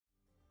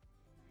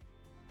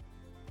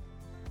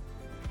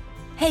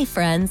Hey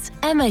friends,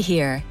 Emma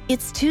here.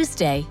 It's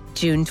Tuesday,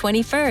 June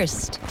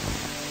 21st.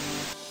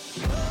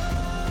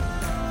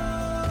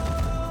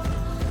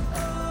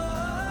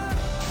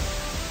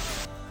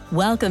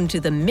 Welcome to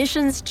the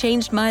Missions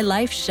Changed My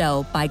Life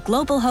show by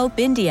Global Hope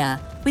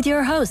India with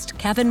your host,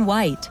 Kevin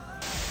White.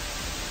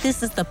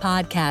 This is the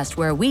podcast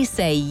where we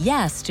say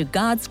yes to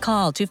God's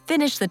call to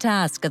finish the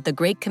task of the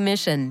Great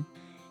Commission.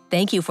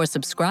 Thank you for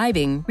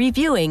subscribing,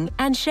 reviewing,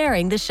 and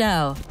sharing the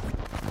show.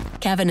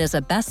 Kevin is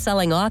a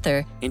best-selling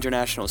author,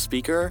 international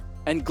speaker,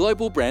 and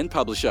global brand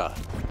publisher.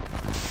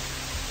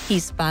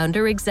 He's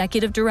founder,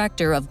 executive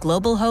director of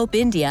Global Hope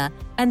India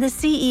and the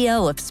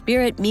CEO of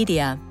Spirit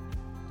Media.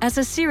 As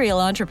a serial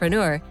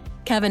entrepreneur,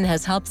 Kevin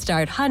has helped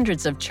start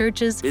hundreds of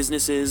churches,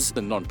 businesses,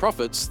 and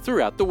nonprofits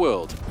throughout the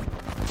world.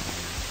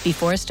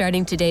 Before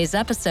starting today's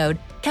episode,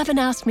 Kevin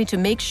asked me to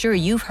make sure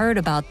you've heard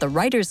about the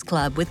Writers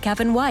Club with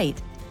Kevin White.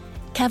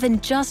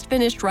 Kevin just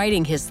finished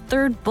writing his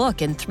third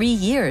book in 3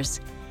 years.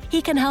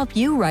 He can help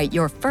you write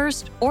your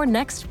first or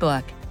next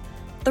book.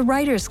 The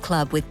Writers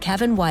Club with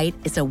Kevin White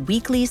is a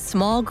weekly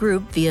small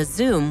group via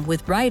Zoom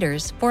with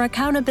writers for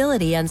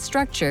accountability and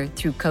structure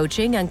through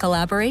coaching and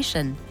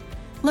collaboration.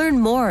 Learn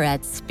more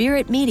at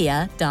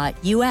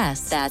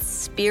spiritmedia.us.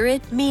 That's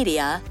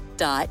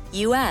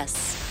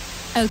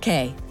spiritmedia.us.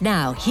 Okay,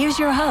 now here's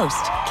your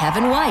host,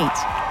 Kevin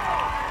White.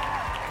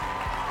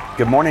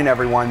 Good morning,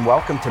 everyone.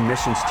 Welcome to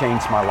Missions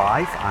Changed My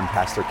Life. I'm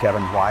Pastor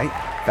Kevin White,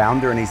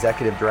 founder and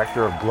executive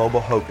director of Global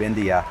Hope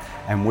India,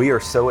 and we are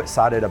so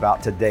excited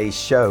about today's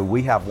show.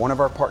 We have one of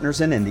our partners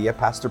in India,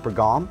 Pastor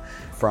Pagam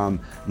from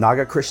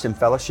Naga Christian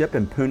Fellowship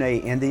in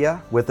Pune,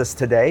 India, with us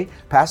today.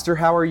 Pastor,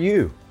 how are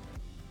you?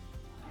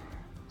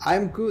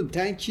 I'm good,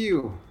 thank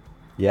you.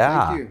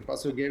 Yeah. Thank you,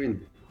 Pastor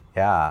Gavin.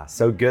 Yeah,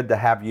 so good to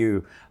have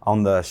you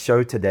on the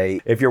show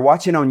today. If you're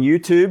watching on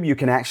YouTube, you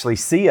can actually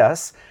see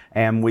us,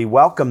 and we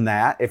welcome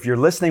that. If you're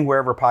listening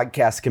wherever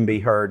podcasts can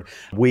be heard,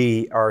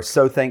 we are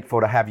so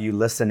thankful to have you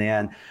listen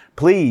in.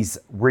 Please,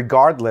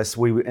 regardless,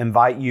 we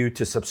invite you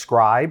to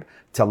subscribe,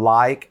 to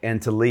like,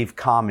 and to leave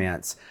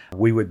comments.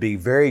 We would be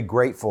very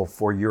grateful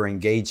for your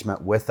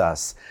engagement with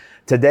us.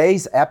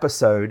 Today's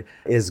episode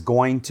is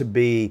going to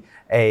be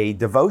a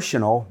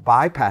devotional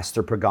by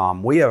Pastor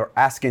Pagam. We are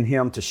asking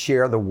him to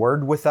share the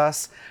word with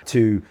us,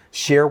 to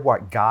share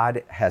what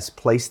God has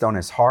placed on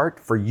his heart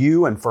for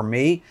you and for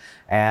me.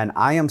 And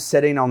I am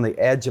sitting on the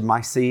edge of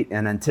my seat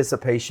in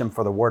anticipation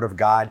for the word of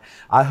God.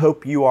 I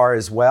hope you are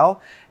as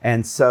well.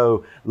 And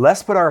so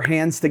let's put our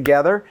hands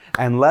together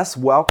and let's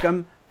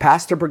welcome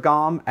Pastor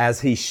Pagam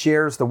as he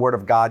shares the word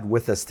of God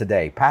with us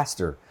today.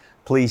 Pastor,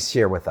 please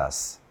share with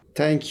us.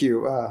 Thank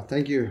you.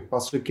 Thank you,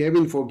 Pastor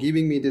Kevin, for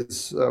giving me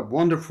this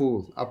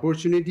wonderful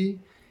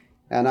opportunity.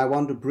 And I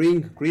want to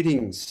bring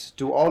greetings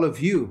to all of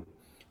you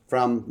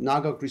from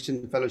Naga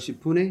Christian Fellowship,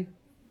 Pune.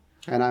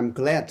 And I'm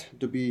glad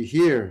to be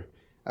here,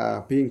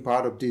 being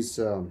part of this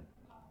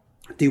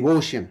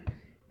devotion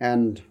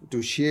and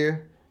to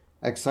share.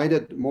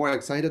 More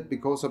excited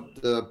because of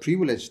the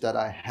privilege that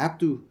I have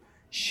to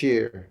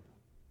share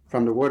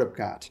from the Word of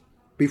God.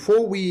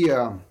 Before we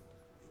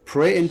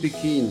pray and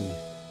begin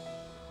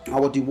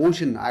our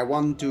devotion, I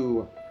want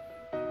to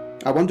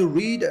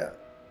read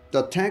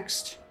the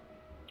text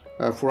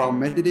for our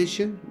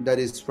meditation, that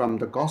is from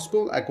the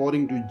Gospel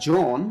according to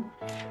John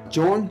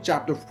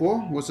chapter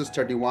 4, verses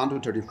 31 to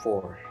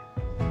 34.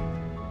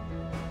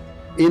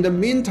 In the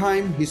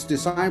meantime, his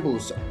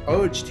disciples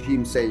urged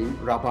him, saying,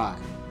 Rabbi,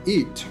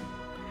 eat.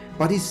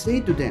 But he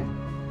said to them,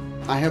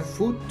 I have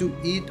food to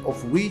eat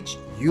of which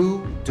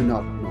you do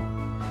not know.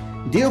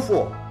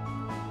 Therefore,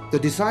 the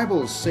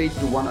disciples said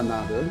to one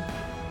another,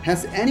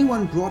 Has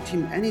anyone brought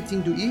him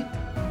anything to eat?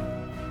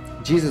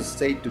 Jesus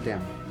said to them,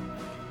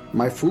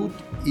 My food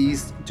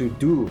is to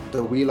do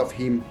the will of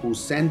him who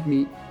sent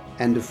me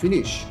and to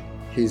finish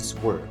his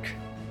work.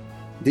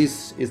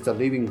 This is the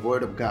living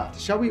word of God.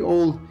 Shall we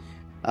all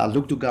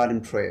look to God in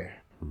prayer?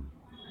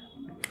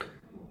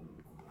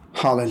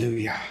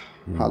 Hallelujah,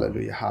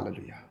 hallelujah,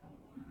 hallelujah.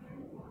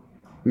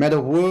 May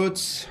the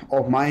words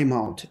of my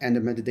mouth and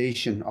the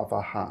meditation of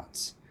our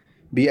hearts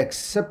be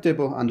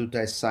acceptable unto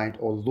thy sight,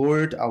 O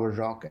Lord, our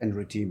rock and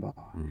redeemer.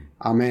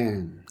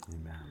 Amen.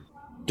 Amen.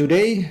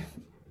 Today,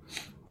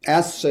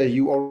 as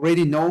you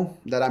already know,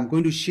 that I'm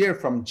going to share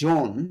from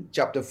John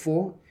chapter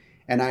 4,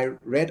 and I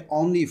read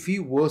only a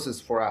few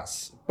verses for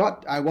us.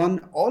 But I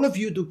want all of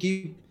you to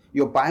keep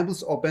your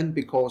Bibles open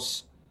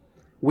because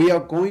we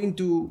are going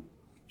to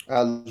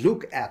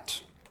look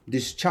at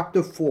this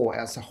chapter 4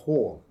 as a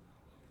whole,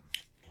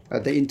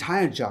 the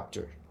entire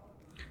chapter.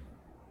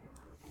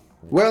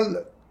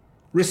 Well,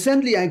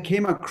 recently, I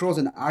came across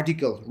an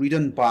article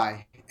written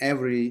by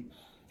Avery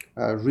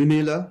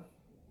Rimiller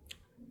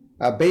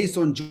based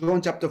on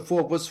John chapter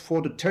 4, verse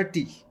 4 to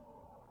 30.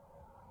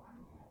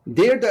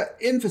 There, the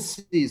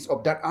emphasis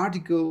of that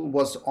article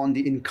was on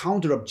the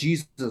encounter of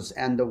Jesus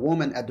and the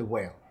woman at the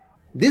well.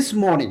 This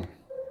morning,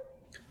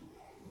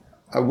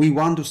 we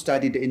want to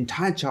study the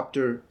entire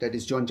chapter, that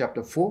is John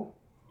chapter 4,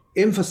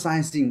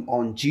 emphasizing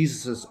on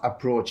Jesus'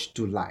 approach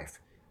to life,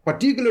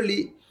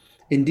 particularly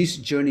in this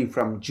journey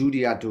from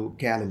Judea to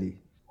Galilee.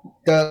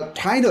 The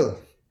title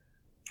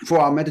for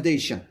our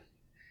meditation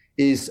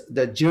is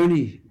The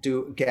Journey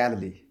to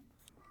Galilee.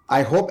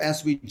 I hope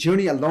as we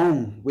journey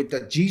along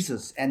with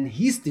Jesus and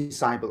his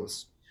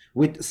disciples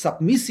with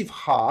submissive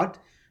heart,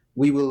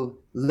 we will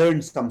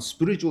learn some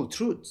spiritual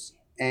truths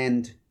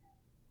and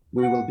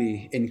we will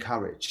be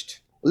encouraged.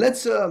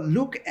 Let's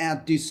look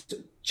at this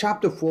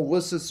chapter 4,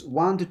 verses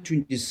 1 to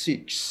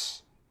 26.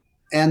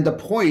 And the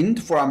point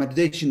for our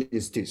meditation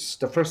is this,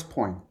 the first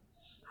point,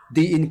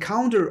 the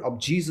encounter of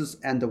Jesus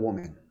and the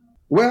woman.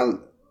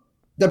 Well,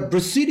 the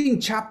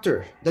preceding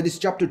chapter, that is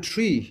chapter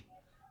 3,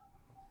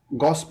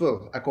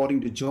 Gospel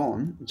according to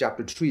John,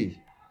 chapter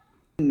 3,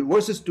 in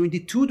verses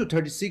 22 to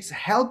 36,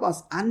 help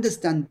us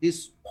understand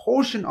this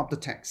portion of the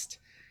text.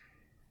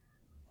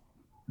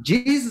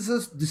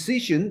 Jesus'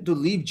 decision to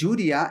leave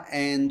Judea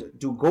and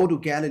to go to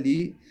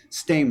Galilee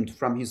stemmed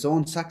from his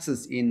own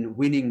success in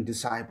winning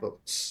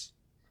disciples.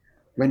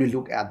 When we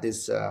look at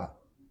this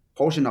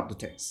portion of the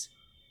text.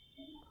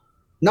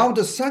 Now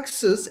the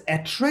success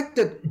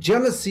attracted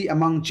jealousy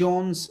among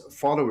John's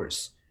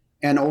followers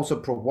and also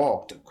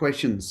provoked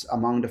questions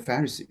among the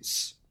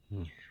Pharisees.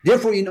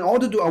 Therefore, in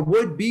order to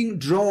avoid being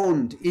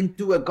drawn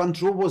into a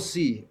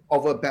controversy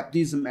over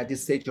baptism at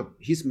this stage of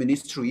his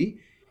ministry,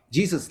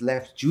 Jesus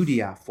left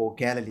Judea for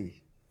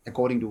Galilee,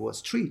 according to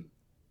verse 3.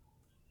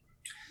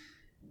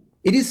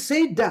 It is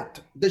said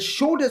that the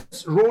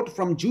shortest road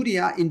from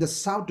Judea in the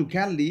south to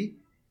Galilee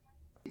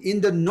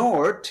in the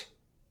north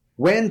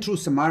went through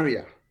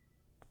Samaria.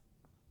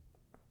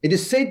 It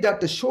is said that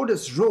the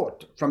shortest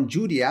road from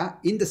Judea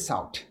in the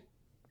south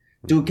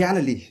to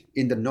Galilee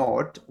in the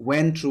north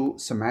went through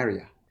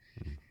Samaria.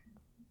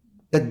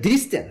 The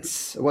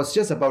distance was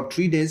just about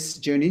 3 days'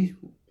 journey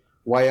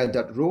via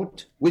that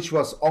road, which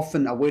was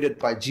often avoided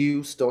by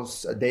Jews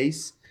those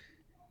days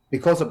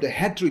because of the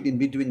hatred in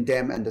between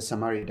them and the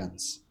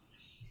Samaritans.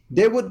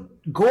 They would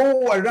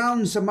go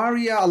around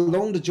Samaria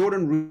along the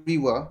Jordan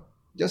River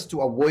just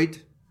to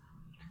avoid.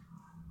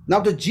 Now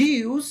the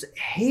Jews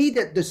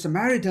hated the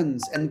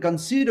Samaritans and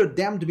considered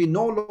them to be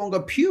no longer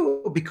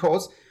pure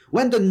because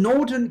when the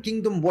northern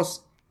kingdom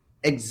was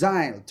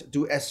exiled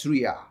to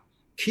Assyria,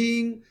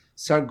 King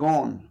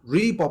Sargon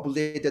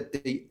repopulated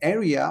the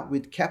area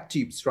with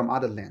captives from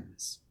other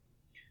lands.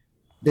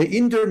 The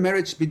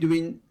intermarriage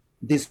between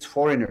these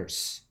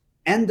foreigners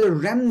and the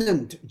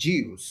remnant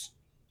Jews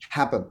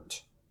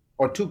happened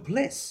or took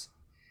place.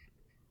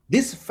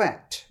 This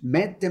fact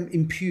made them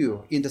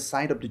impure in the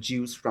sight of the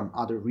Jews from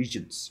other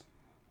regions.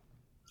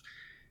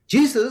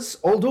 Jesus,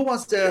 although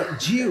was a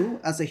Jew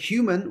as a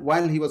human,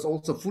 while he was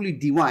also fully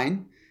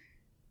divine,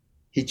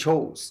 he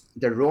chose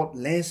the road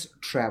less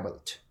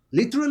traveled,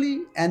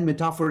 literally and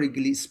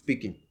metaphorically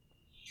speaking.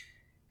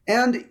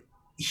 And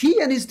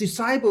he and his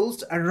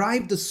disciples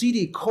arrived at the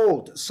city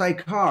called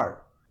Sychar.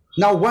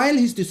 Now, while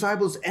his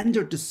disciples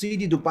entered the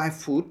city to buy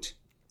food,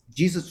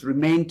 Jesus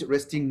remained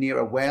resting near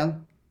a well,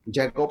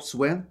 Jacob's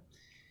well.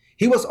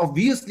 He was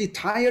obviously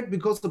tired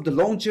because of the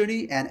long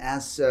journey, and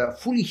as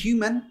fully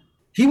human,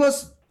 he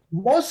was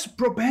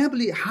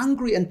probably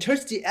hungry and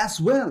thirsty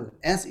as well,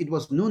 as it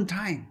was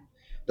noontime.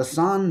 The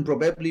sun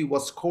probably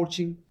was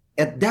scorching.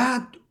 At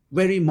that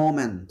very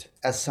moment,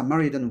 a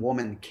Samaritan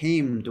woman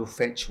came to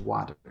fetch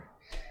water.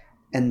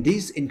 And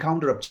this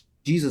encounter of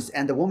Jesus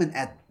and the woman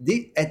at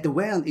the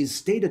well is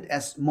stated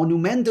as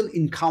monumental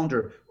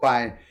encounter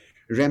by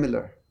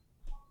Remiller.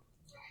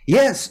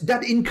 Yes,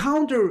 that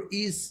encounter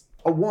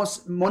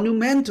was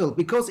monumental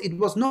because it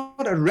was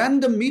not a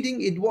random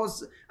meeting. It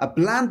was a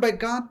plan by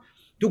God.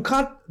 To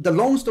cut the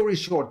long story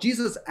short,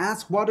 Jesus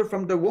asked water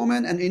from the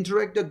woman and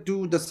interacted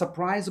to the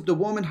surprise of the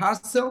woman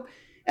herself,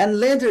 and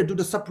later to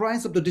the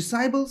surprise of the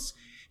disciples.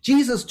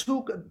 Jesus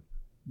took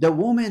the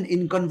woman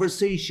in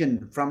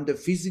conversation from the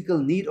physical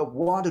need of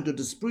water to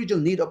the spiritual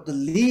need of the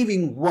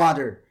living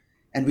water,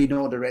 and we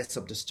know the rest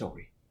of the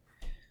story.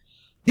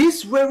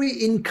 This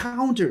very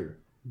encounter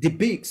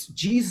depicts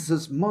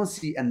Jesus'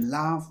 mercy and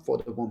love for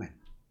the woman.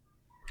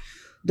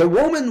 The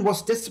woman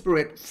was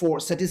desperate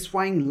for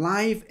satisfying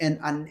life and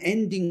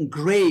unending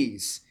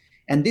grace,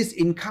 and this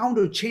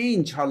encounter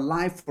changed her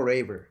life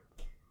forever.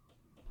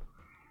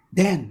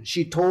 Then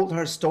she told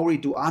her story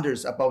to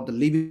others about the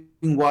living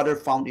water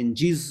found in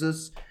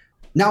Jesus.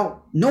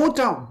 Now, no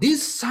doubt,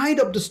 this side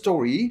of the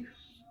story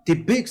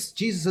depicts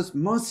Jesus'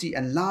 mercy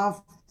and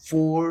love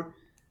for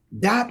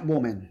that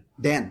woman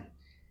then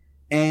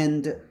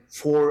and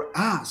for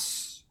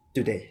us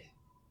today.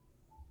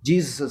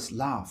 Jesus'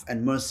 love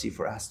and mercy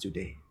for us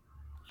today.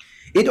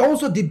 It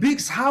also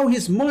depicts how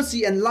his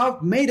mercy and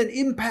love made an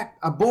impact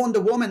upon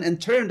the woman and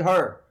turned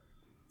her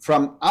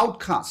from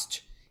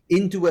outcast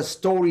into a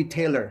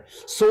storyteller,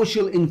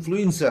 social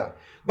influencer.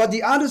 But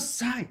the other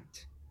side,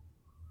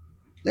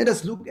 let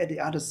us look at the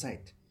other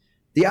side.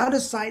 The other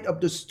side of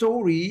the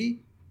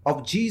story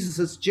of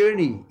Jesus'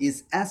 journey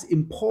is as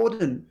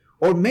important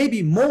or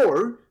maybe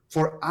more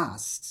for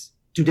us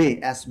today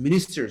as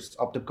ministers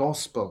of the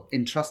gospel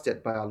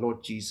entrusted by our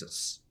Lord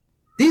Jesus.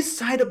 This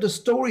side of the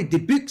story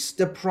depicts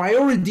the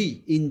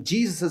priority in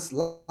Jesus'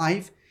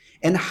 life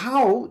and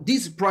how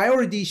this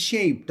priority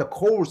shaped the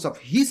course of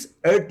his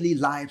earthly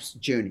life's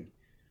journey.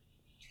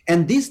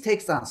 And this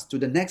takes us to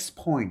the next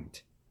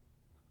point.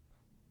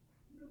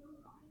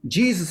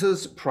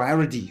 Jesus'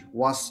 priority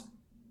was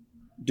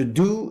to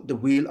do the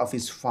will of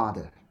his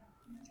Father.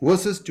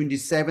 Verses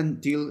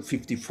 27 till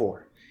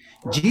 54.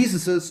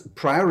 Jesus'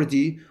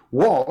 priority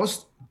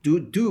was to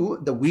do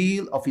the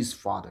will of his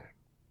Father.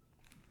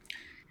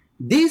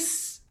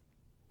 This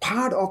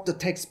part of the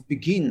text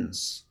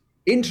begins,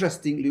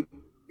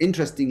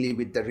 interestingly,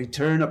 with the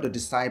return of the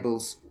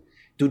disciples,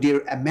 to their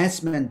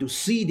amazement to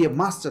see their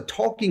master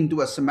talking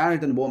to a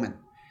Samaritan woman.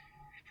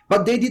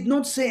 But they did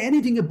not say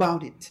anything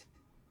about it.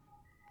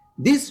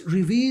 This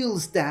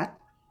reveals that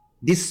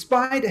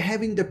despite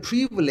having the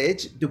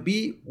privilege to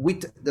be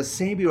with the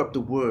Savior of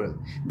the world,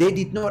 they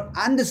did not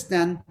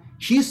understand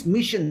his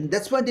mission.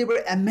 That's why they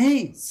were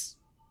amazed.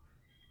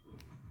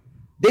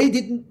 They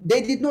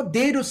did not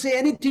dare to say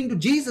anything to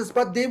Jesus,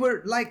 but they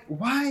were like,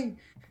 why?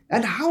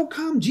 And how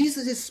come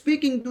Jesus is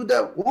speaking to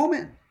the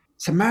woman?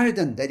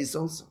 Samaritan, that is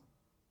also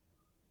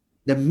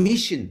the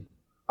mission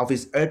of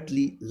his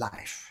earthly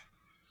life,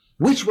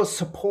 which was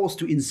supposed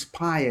to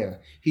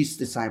inspire his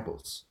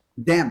disciples,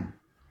 them.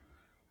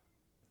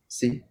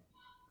 See,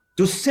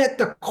 to set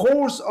the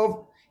course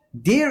of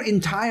their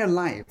entire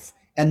life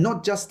and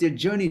not just their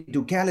journey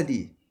to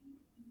Galilee.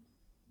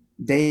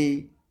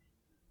 They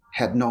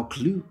had no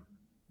clue.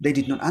 They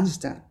did not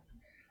understand.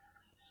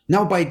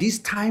 Now, by this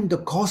time, the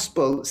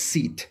gospel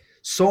seed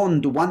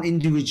sown to one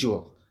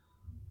individual,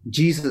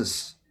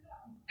 Jesus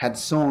had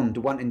sown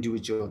to one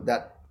individual,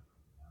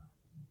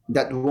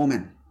 that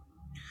woman,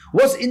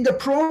 was in the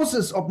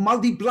process of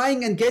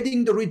multiplying and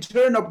getting the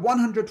return of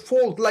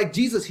 100-fold, like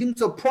Jesus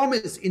himself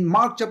promised in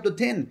Mark chapter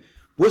 10,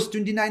 verse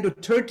 29 to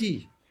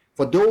 30,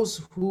 for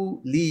those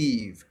who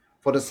live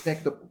for the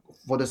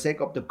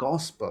sake of the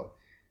gospel,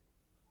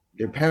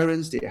 their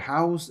parents, their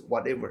house,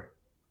 whatever.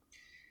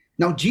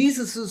 Now,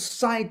 Jesus'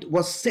 sight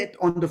was set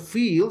on the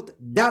field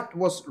that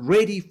was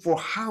ready for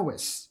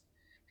harvest,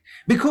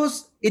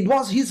 because it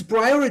was his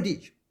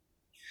priority.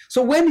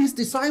 So when his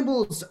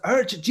disciples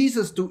urged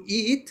Jesus to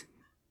eat,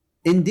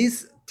 in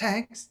this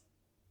text,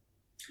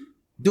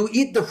 to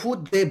eat the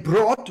food they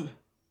brought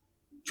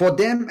for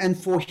them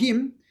and for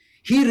him,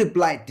 he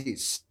replied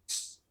this.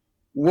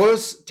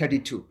 Verse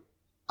 32,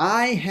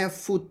 I have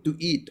food to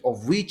eat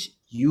of which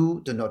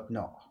you do not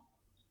know,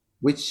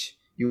 which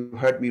you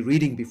heard me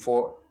reading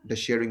before the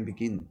sharing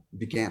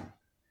began.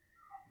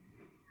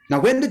 Now,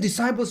 when the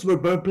disciples were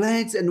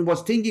perplexed and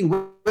was thinking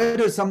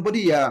whether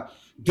somebody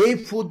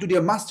gave food to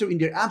their master in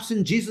their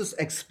absence, Jesus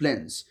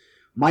explains,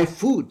 my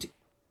food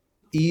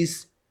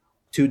is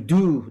to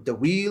do the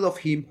will of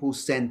him who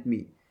sent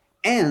me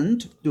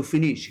and to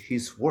finish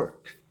his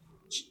work.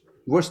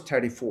 Verse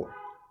 34.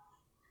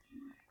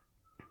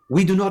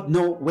 We do not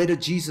know whether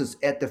Jesus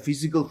ate the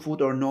physical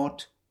food or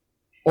not.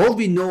 All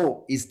we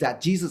know is that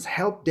Jesus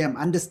helped them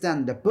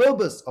understand the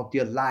purpose of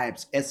their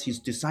lives as his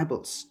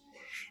disciples,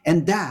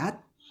 and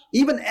that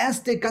even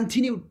as they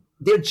continue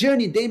their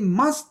journey, they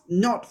must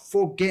not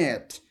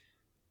forget,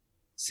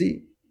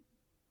 see,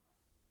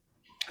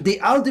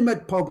 the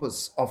ultimate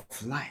purpose of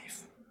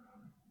life,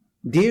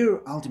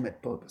 their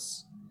ultimate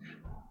purpose.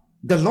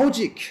 The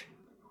logic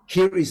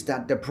here is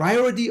that the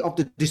priority of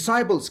the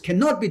disciples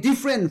cannot be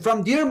different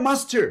from their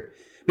master,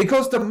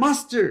 because the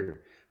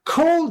master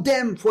called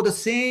them for the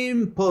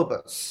same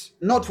purpose,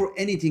 not for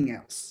anything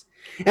else.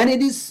 And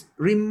it is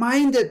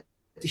reminded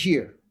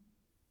here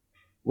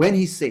when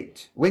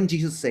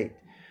Jesus said,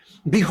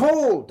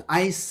 behold,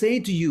 I say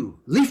to you,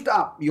 lift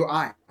up your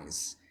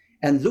eyes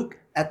and look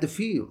at the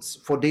fields,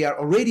 for they are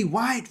already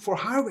white for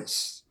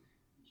harvest.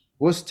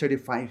 Verse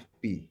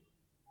 35b.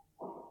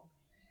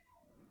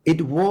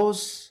 It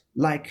was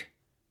like,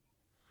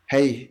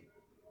 hey,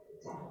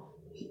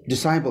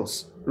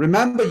 disciples,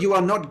 remember, you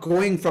are not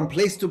going from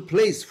place to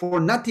place for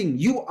nothing.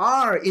 You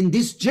are in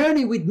this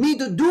journey with me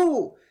to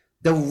do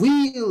the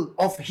will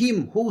of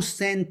him who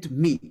sent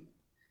me.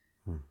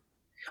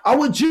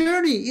 Our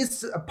journey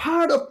is a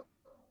part of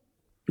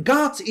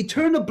God's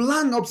eternal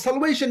plan of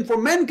salvation for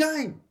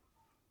mankind.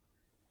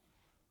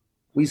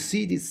 We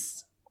see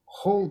this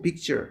whole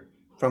picture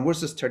from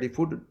verses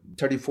 34 to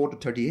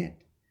 38.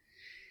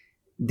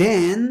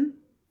 Then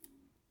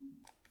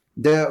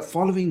the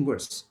following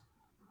verse,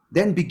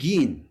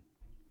 beginning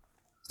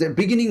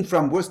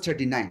from verse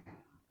 39,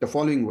 the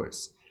following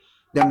verse,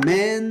 the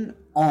man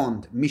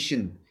on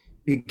mission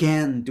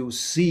began to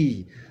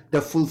see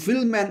the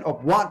fulfillment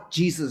of what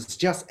Jesus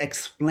just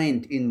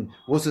explained in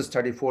verses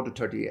 34 to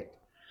 38.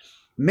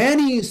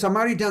 Many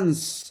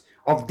Samaritans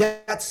of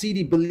that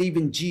city believed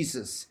in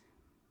Jesus.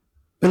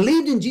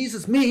 Believed in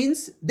Jesus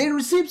means they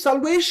received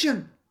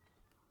salvation.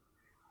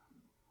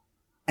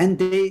 And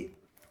they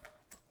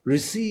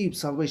received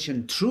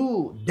salvation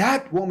through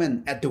that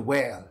woman at the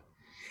well.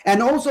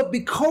 And also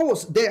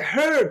because they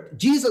heard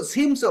Jesus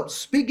himself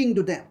speaking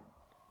to them.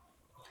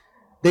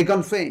 They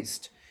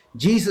confessed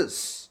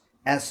Jesus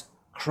as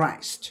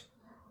Christ,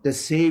 the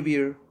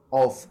Savior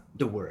of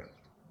the world.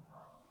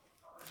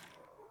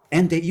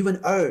 And they even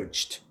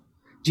urged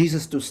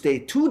Jesus to stay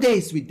 2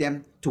 days with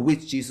them, to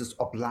which Jesus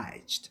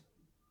obliged.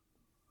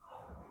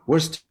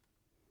 Verse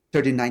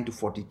 39 to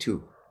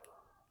 42.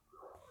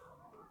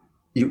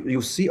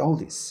 You see all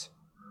this.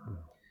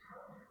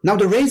 Now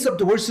the rest of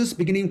the verses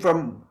beginning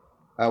from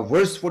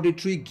verse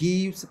 43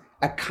 gives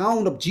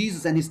account of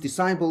Jesus and his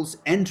disciples'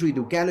 entry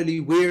to Galilee,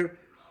 where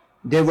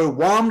they were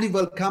warmly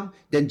welcomed.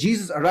 Then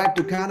Jesus arrived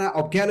to Cana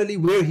of Galilee,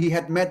 where he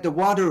had made the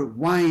water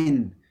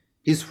wine,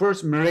 his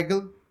first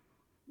miracle,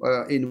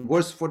 in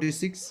verse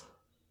 46.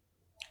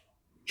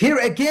 Here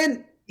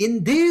again,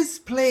 in this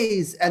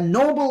place, a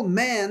noble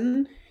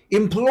man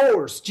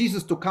implores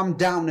Jesus to come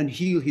down and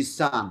heal his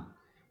son,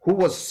 who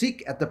was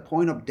sick at the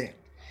point of death.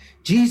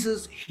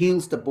 Jesus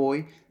heals the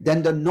boy.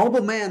 Then the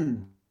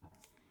nobleman,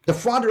 the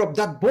father of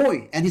that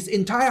boy, and his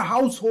entire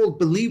household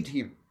believed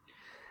him.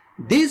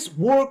 This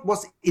work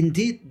was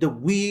indeed the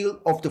will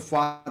of the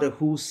Father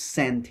who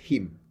sent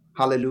him.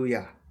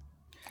 Hallelujah.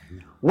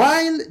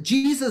 While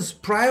Jesus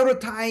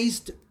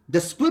prioritized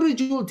the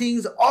spiritual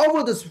things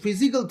over the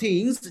physical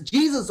things,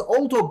 Jesus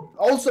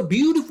also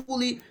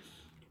beautifully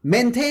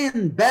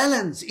maintained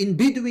balance in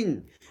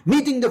between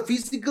meeting the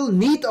physical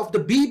need of the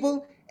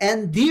people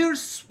and their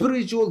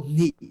spiritual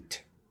need.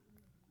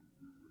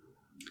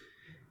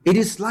 It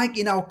is like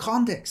in our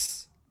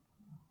context.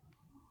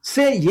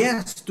 Say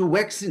yes to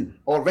vaccine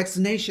or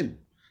vaccination,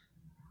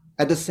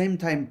 at the same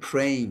time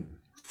praying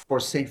for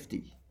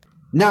safety.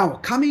 Now,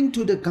 coming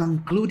to the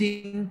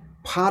concluding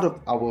part of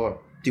our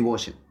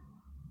devotion.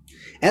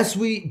 As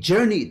we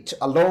journeyed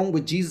along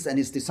with Jesus and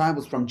his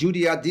disciples from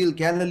Judea till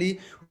Galilee,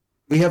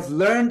 we have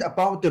learned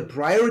about the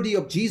priority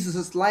of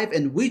Jesus' life,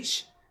 and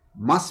which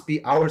must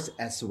be ours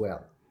as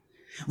well.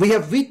 We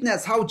have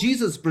witnessed how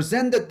Jesus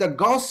presented the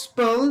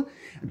gospel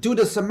to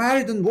the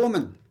Samaritan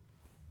woman.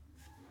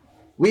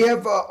 We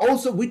have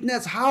also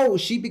witnessed how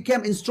she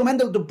became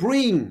instrumental to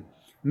bring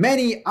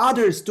many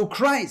others to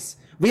Christ.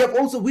 We have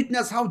also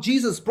witnessed how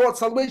Jesus brought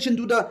salvation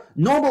to the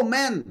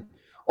nobleman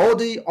or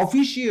the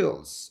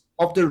officials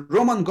of the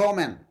Roman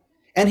government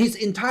and his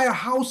entire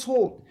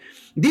household.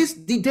 These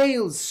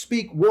details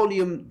speak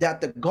volume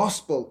that the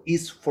gospel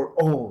is for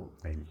all.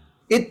 Amen.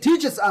 It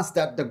teaches us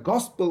that the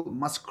gospel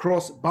must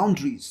cross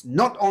boundaries,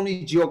 not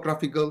only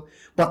geographical,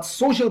 but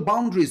social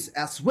boundaries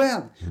as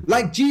well,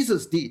 like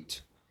Jesus did.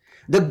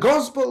 The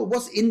gospel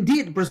was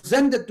indeed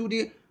presented to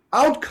the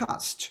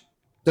outcast,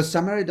 the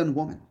Samaritan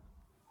woman,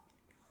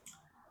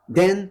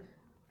 then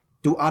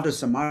to other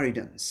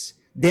Samaritans,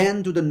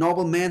 then to the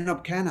nobleman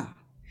of Cana.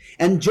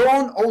 And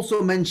John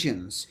also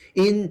mentions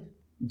in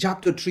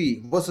chapter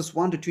 3, verses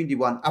 1 to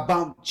 21,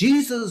 about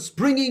Jesus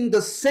bringing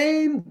the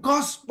same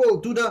gospel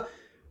to the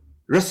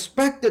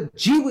respected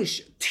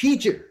Jewish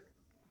teacher.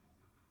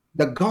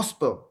 The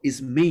gospel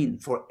is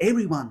meant for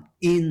everyone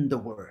in the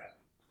world.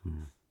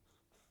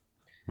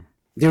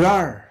 There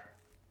are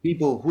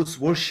people whose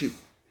worship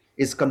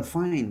is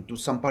confined to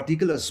some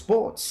particular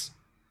spots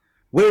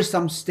where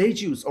some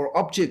statues or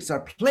objects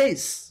are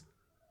placed.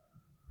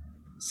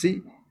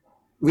 See,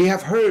 we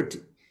have heard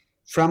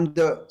from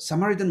the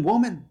Samaritan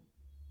woman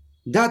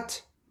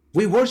that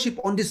we worship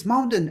on this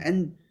mountain,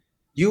 and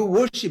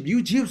you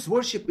Jews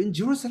worship in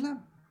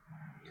Jerusalem.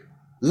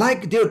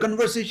 Like their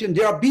conversation,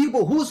 there are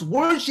people whose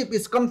worship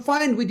is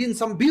confined within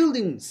some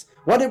buildings,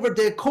 whatever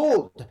they're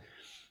called,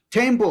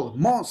 temple,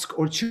 mosque,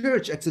 or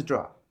church,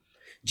 etc.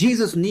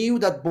 Jesus knew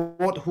that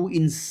both who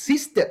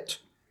insisted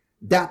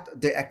that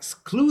the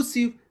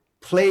exclusive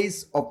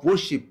place of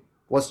worship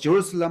was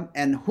Jerusalem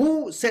and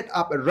who set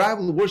up a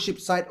rival worship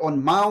site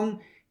on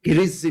Mount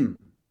Gerizim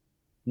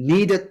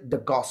needed the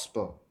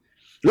gospel.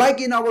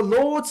 Like in our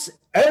Lord's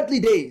earthly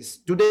days,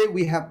 today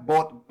we have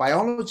both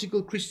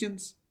biological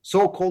Christians,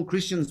 so-called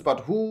Christians,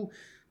 but who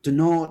do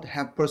not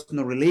have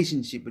personal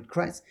relationship with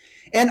Christ,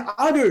 and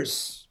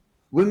others,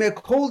 we may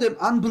call them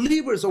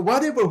unbelievers or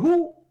whatever,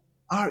 who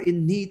are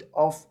in need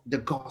of the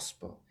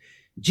gospel.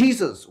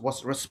 Jesus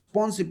was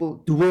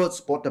responsible towards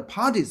both the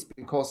parties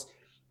because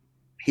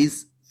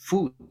his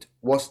food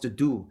was to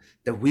do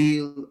the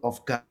will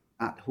of God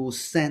who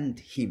sent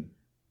him.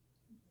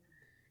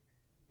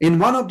 In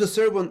one of the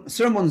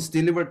sermons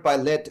delivered by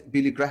late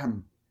Billy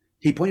Graham,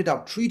 he pointed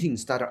out three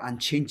things that are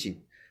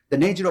unchanging. The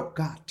nature of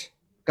God.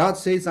 God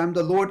says, "I'm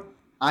the Lord,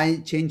 I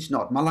change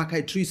not."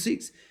 Malachi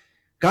 3:6.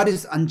 God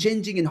is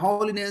unchanging in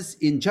holiness,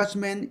 in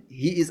judgment.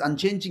 He is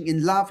unchanging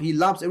in love. He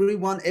loves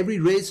everyone, every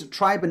race,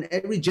 tribe, and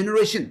every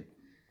generation.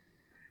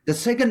 The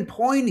second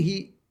point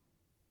he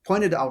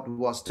pointed out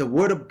was the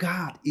word of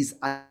God is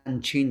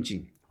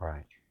unchanging.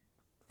 Right.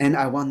 And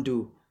I want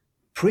to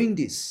bring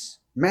this.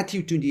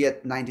 Matthew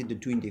 28, 19 to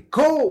 20.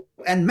 Go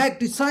and make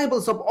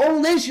disciples of all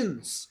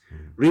nations.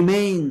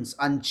 Remains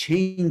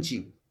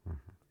unchanging.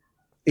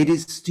 It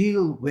is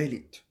still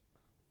valid.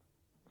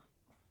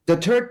 The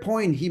third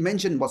point he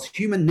mentioned was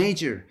human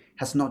nature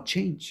has not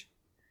changed.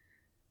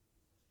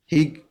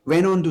 He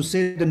went on to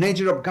say the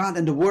nature of God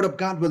and the word of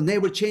God will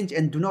never change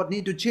and do not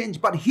need to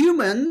change. But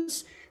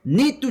humans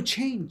need to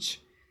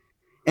change.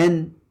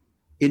 And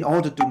in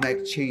order to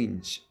make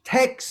change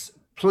takes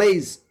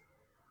place,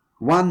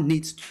 one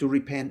needs to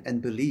repent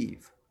and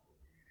believe.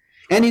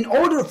 And in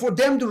order for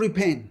them to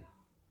repent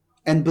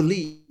and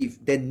believe,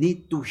 they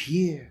need to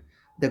hear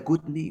the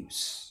good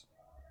news.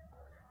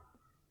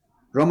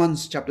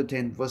 Romans chapter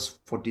 10 verse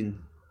 14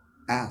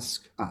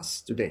 asks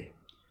us today,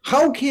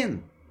 how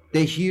can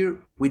they hear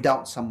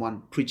without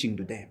someone preaching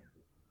to them?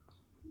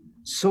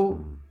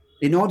 So,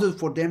 in order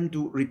for them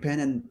to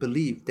repent and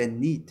believe, they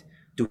need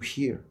to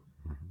hear.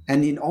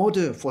 And in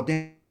order for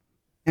them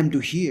to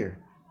hear,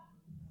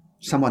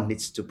 someone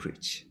needs to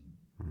preach.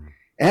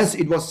 As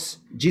it was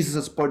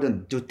Jesus'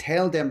 burden to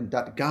tell them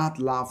that God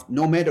loved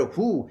no matter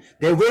who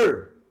they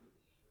were,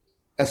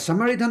 a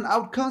Samaritan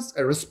outcast,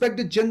 a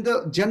respected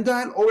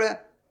Gentile, or a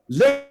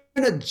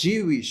learned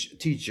Jewish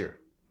teacher.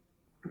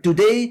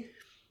 Today,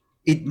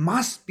 it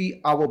must be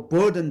our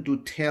burden to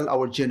tell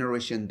our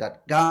generation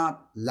that God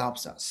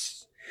loves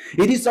us.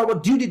 It is our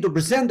duty to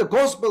present the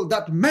gospel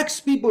that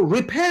makes people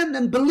repent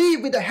and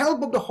believe with the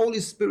help of the Holy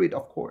Spirit,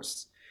 of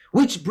course,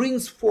 which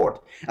brings forth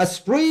a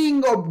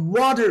spring of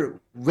water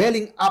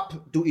welling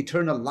up to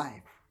eternal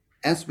life,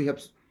 as we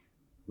have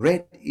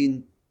read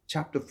in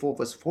chapter 4,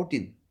 verse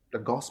 14, the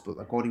gospel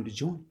according to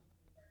John.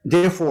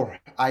 Therefore,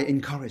 I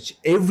encourage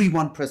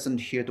everyone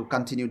present here to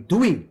continue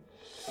doing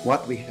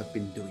what we have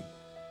been doing.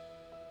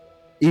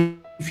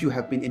 If you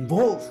have been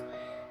involved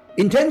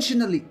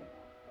intentionally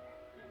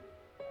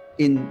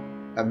in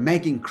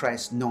making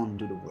Christ known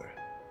to the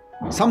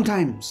world.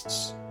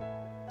 Sometimes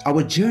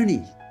our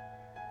journey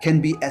can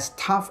be as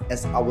tough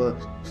as our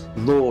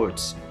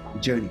Lord's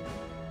journey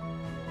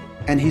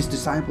and his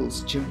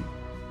disciples' journey.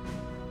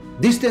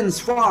 Distance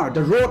far,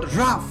 the road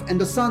rough,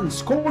 and the sun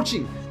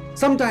scorching,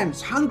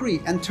 sometimes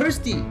hungry and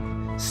thirsty.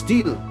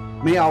 Still,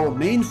 may our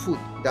main food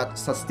that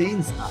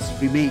sustains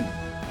us remain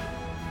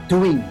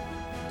doing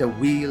the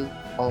will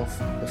of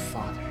the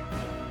Father.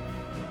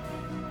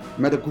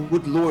 May the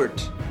good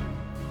Lord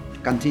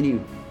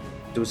continue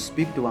to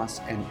speak to us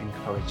and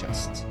encourage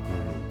us.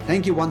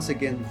 Thank you once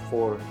again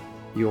for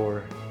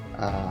your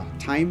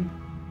time,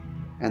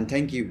 and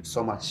thank you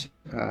so much,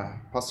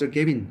 Pastor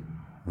Kevin,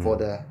 for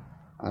the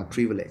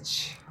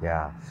privilege.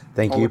 Yeah,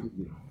 thank you.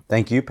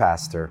 Thank you,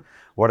 Pastor.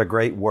 What a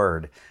great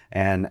word,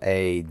 and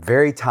a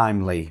very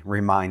timely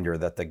reminder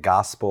that the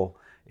gospel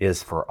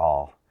is for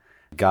all.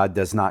 God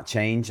does not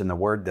change, and the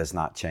word does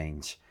not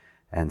change.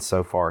 And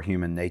so far,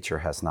 human nature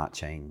has not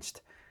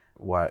changed.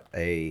 What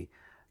a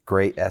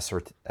great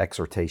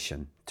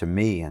exhortation to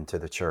me and to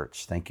the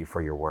church. Thank you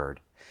for your word.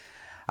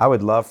 I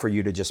would love for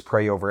you to just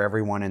pray over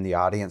everyone in the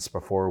audience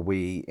before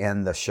we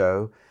end the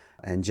show,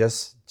 and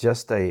just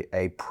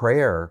a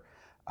prayer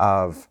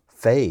of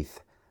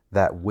faith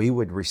that we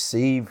would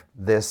receive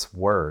this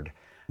word,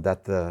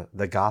 that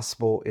the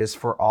gospel is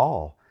for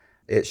all.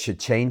 It should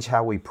change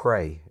how we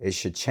pray. It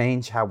should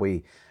change how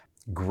we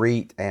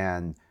greet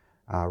and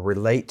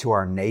relate to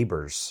our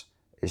neighbors.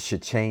 It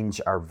should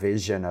change our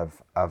vision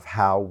of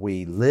how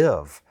we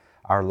live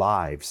our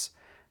lives,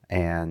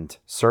 and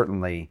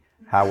certainly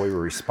how we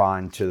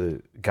respond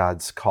to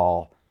God's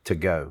call to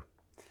go.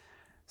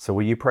 So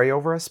will you pray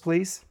over us,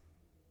 please?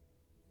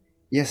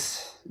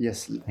 Yes.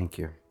 Thank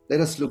you. Let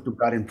us look to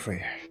God in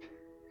prayer.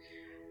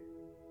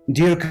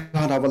 Dear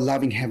God, our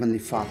loving Heavenly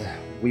Father,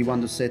 we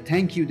want to say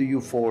thank you to you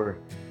for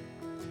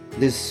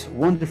this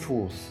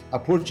wonderful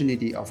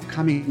opportunity of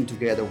coming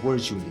together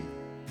virtually.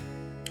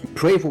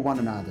 Pray for one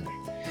another.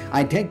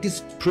 I take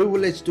this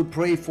privilege to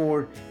pray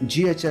for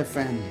GHF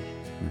family.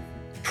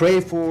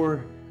 Pray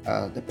for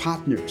the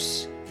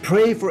partners.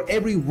 Pray for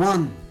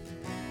everyone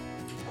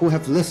who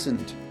have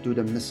listened to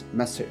the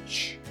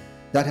message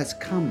that has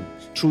come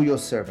through your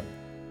servant.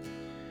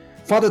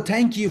 Father,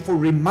 thank you for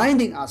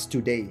reminding us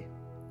today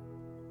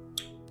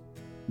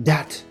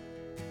that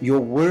your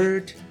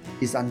word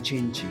is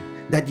unchanging,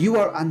 that you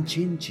are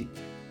unchanging,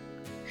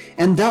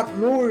 and that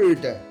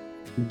Lord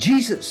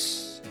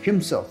Jesus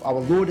himself, our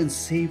Lord and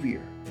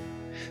Savior,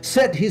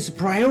 set his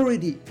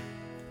priority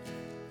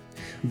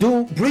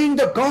to bring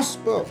the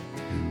gospel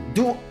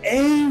to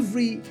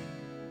every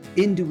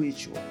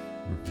individual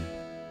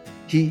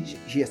he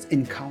has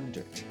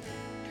encountered.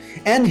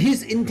 And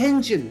his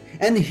intention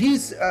and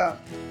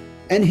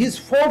his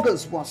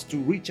focus was to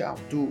reach out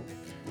to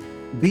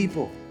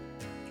people,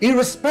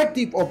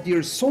 irrespective of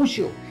their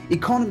social,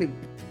 economic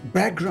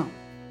background.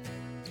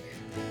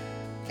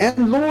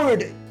 And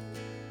Lord,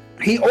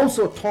 he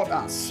also taught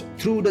us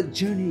through the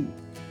journey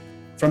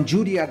from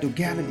Judea to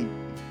Galilee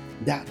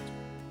that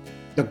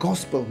the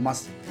gospel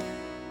must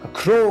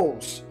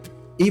cross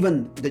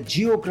even the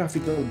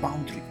geographical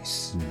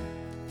boundaries.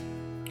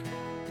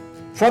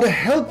 Father,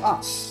 help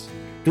us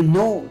to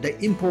know the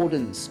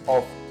importance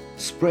of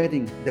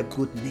spreading the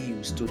good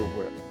news to the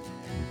world.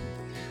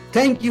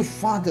 Thank you,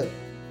 Father,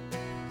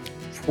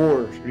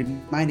 for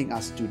reminding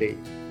us today.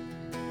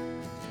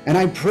 And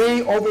I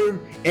pray over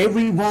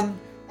everyone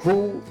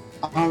who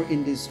are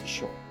in this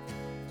show,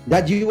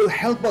 that you will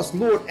help us,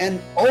 Lord, and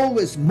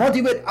always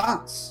motivate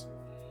us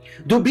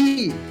to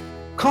be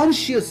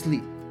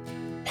consciously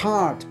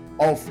part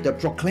of the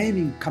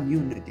proclaiming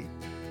community.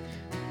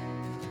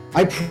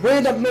 I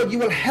pray that, Lord, you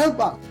will help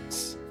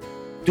us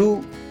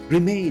to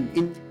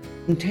remain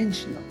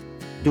intentional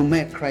to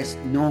make Christ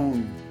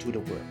known to the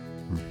world.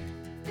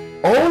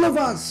 All of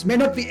us may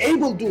not be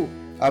able to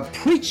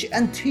preach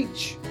and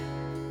teach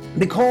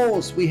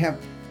because we have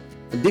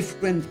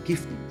different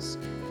giftings.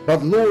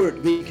 But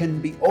Lord, we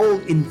can be all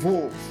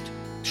involved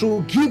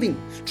through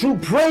giving, through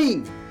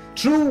praying,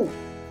 through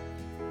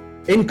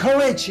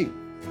encouraging.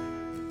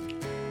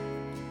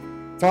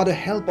 Father,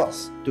 help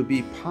us to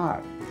be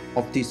part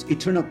of this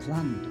eternal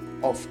plan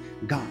of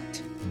God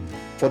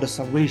for the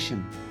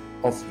salvation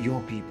of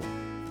your people.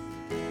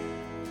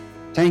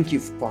 Thank you,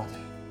 Father.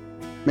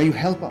 May you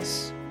help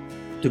us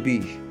to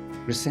be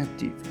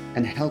receptive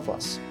and help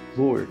us,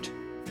 Lord,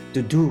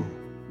 to do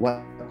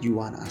what you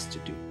want us to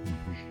do.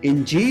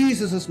 In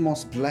Jesus'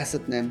 most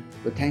blessed name,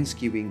 with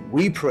thanksgiving,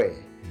 we pray.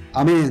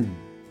 Amen.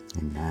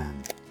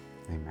 Amen.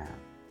 Amen.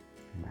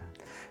 Amen.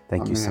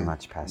 Thank you so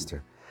much,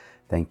 Pastor.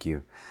 Thank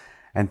you.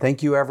 And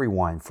thank you,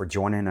 everyone, for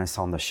joining us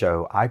on the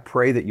show. I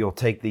pray that you'll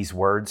take these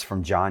words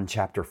from John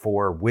chapter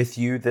 4 with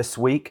you this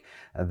week,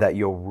 that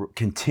you'll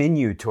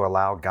continue to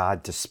allow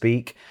God to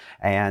speak,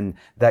 and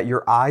that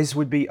your eyes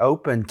would be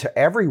open to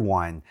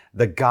everyone.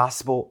 The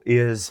gospel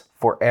is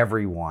for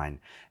everyone,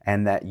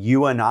 and that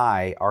you and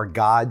I are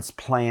God's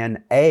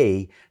plan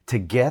A to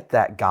get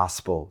that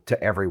gospel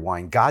to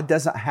everyone. God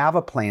doesn't have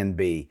a plan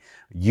B.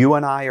 You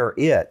and I are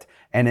it.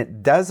 And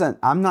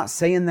I'm not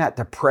saying that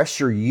to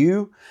pressure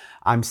you.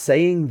 I'm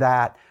saying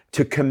that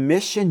to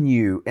commission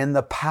you in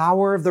the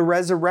power of the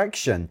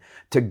resurrection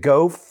to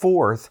go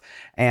forth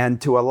and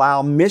to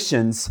allow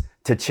missions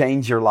to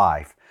change your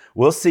life.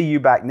 We'll see you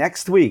back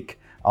next week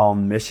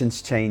on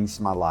Missions Changed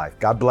My Life.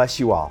 God bless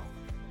you all.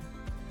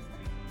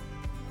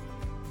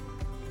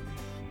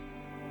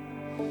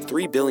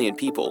 3 billion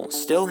people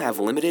still have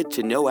limited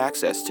to no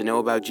access to know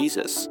about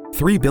Jesus.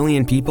 3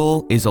 billion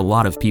people is a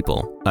lot of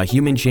people. A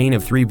human chain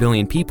of 3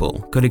 billion people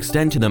could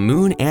extend to the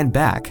moon and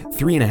back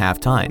 3.5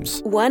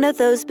 times. One of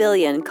those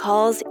billion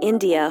calls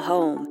India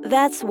home.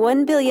 That's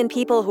 1 billion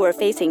people who are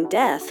facing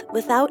death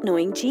without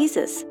knowing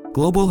Jesus.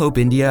 Global Hope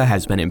India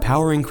has been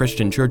empowering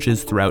Christian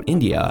churches throughout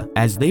India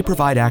as they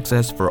provide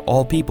access for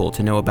all people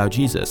to know about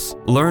Jesus.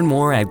 Learn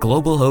more at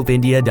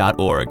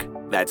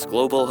globalhopeindia.org. That's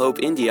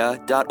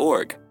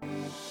globalhopeindia.org.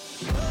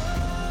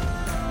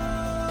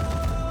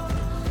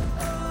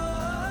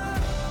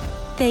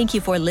 Thank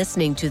you for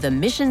listening to the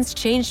Missions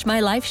Changed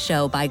My Life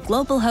show by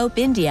Global Hope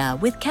India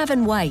with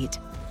Kevin White.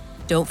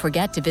 Don't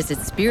forget to visit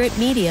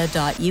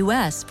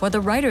spiritmedia.us for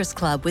the Writers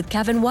Club with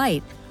Kevin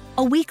White,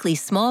 a weekly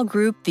small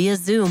group via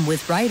Zoom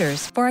with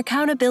writers for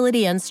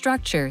accountability and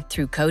structure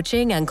through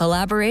coaching and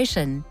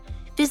collaboration.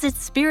 Visit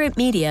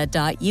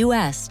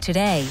spiritmedia.us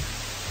today.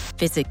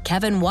 Visit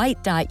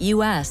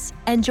kevinwhite.us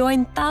and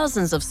join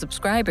thousands of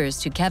subscribers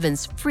to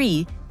Kevin's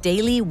free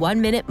daily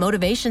 1-minute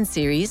motivation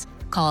series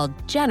called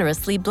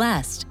Generously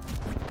Blessed.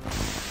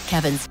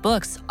 Kevin's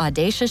books,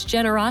 Audacious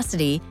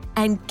Generosity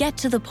and Get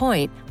to the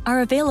Point, are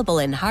available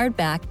in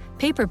hardback,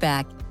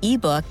 paperback,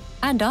 ebook,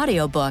 and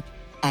audiobook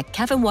at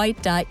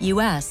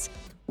kevinwhite.us,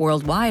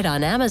 worldwide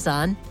on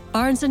Amazon,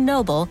 Barnes &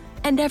 Noble,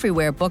 and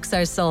everywhere books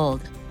are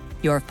sold.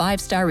 Your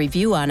 5-star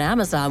review on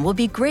Amazon will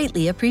be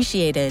greatly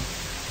appreciated.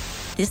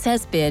 This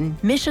has been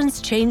Missions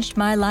Changed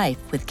My Life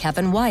with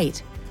Kevin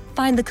White.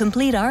 Find the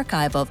complete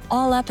archive of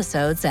all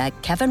episodes at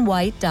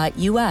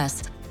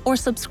kevinwhite.us or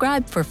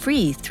subscribe for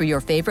free through your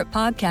favorite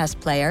podcast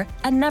player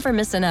and never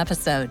miss an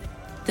episode.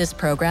 This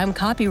program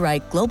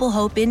copyright Global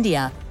Hope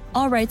India,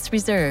 all rights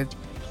reserved.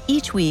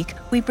 Each week,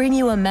 we bring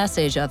you a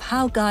message of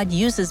how God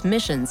uses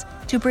missions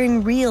to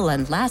bring real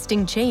and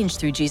lasting change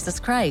through Jesus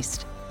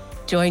Christ.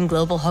 Join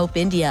Global Hope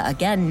India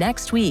again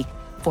next week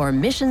for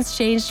Missions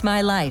Changed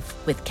My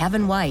Life with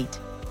Kevin White.